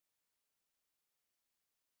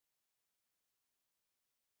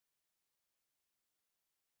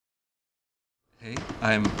Hey,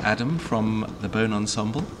 I'm Adam from the Bone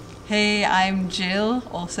Ensemble. Hey, I'm Jill,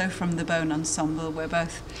 also from the Bone Ensemble. We're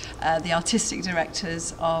both the artistic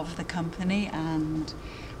directors of the company, and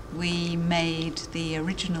we made the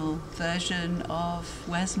original version of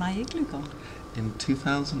Where's My Igloo Gone? In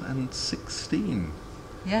 2016.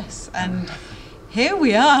 Yes, and here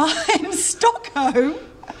we are in Stockholm,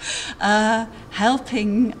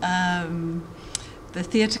 helping the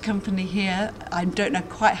theatre company here. I don't know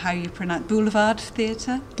quite how you pronounce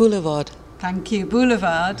Boulevardteatern. Boulevard. Thank you,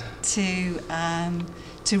 Boulevard, to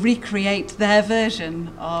recreate their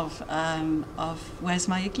version of Where's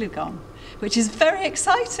My Igloo Gone, which is very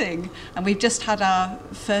exciting. And we've just had our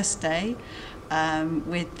first day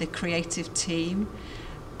with the creative team,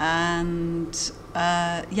 and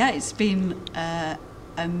it's been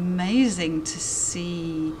amazing to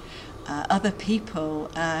see other people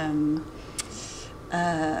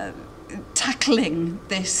tackling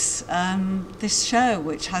this show,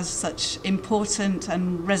 which has such important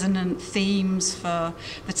and resonant themes for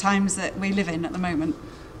the times that we live in at the moment.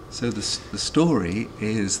 So the story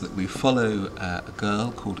is that we follow a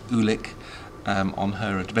girl called Ulik on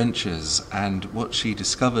her adventures, and what she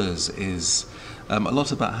discovers is a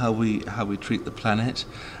lot about how we treat the planet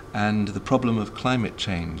and the problem of climate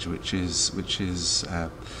change, which is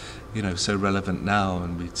so relevant now,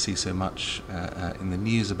 and we see so much in the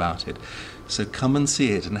news about it. So come and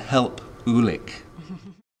see it and help Ulik.